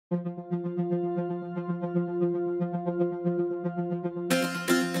It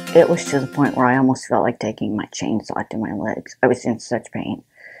was to the point where I almost felt like taking my chainsaw to my legs. I was in such pain.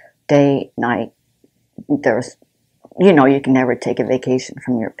 Day, night, there was, you can never take a vacation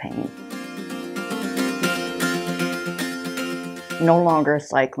from your pain. No longer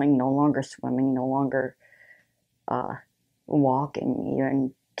cycling, no longer swimming, no longer walking,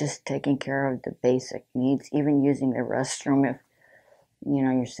 even just taking care of the basic needs, even using the restroom if,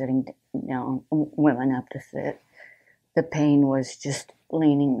 you're sitting down, women have to sit. The pain was just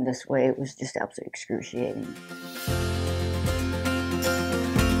leaning this way. It was just absolutely excruciating.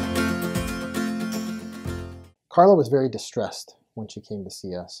 Carla was very distressed when she came to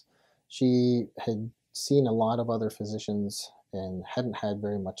see us. She had seen a lot of other physicians and hadn't had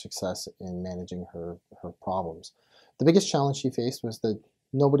very much success in managing her problems. The biggest challenge she faced was that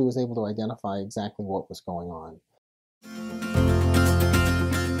nobody was able to identify exactly what was going on.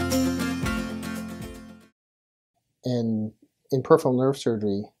 And in peripheral nerve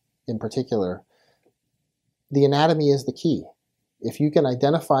surgery in particular, the anatomy is the key. If you can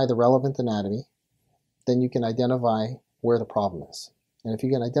identify the relevant anatomy, then you can identify where the problem is. And if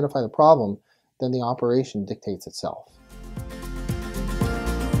you can identify the problem, then the operation dictates itself.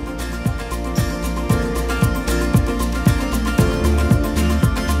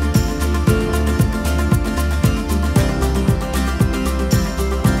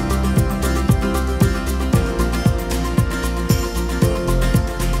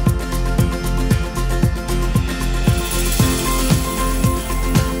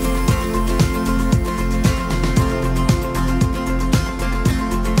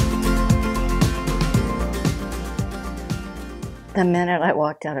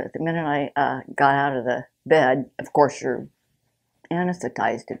 The minute I got out of the bed, of course you're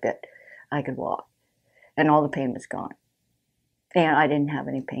anesthetized a bit, I could walk. And all the pain was gone. And I didn't have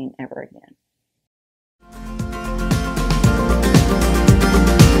any pain ever again.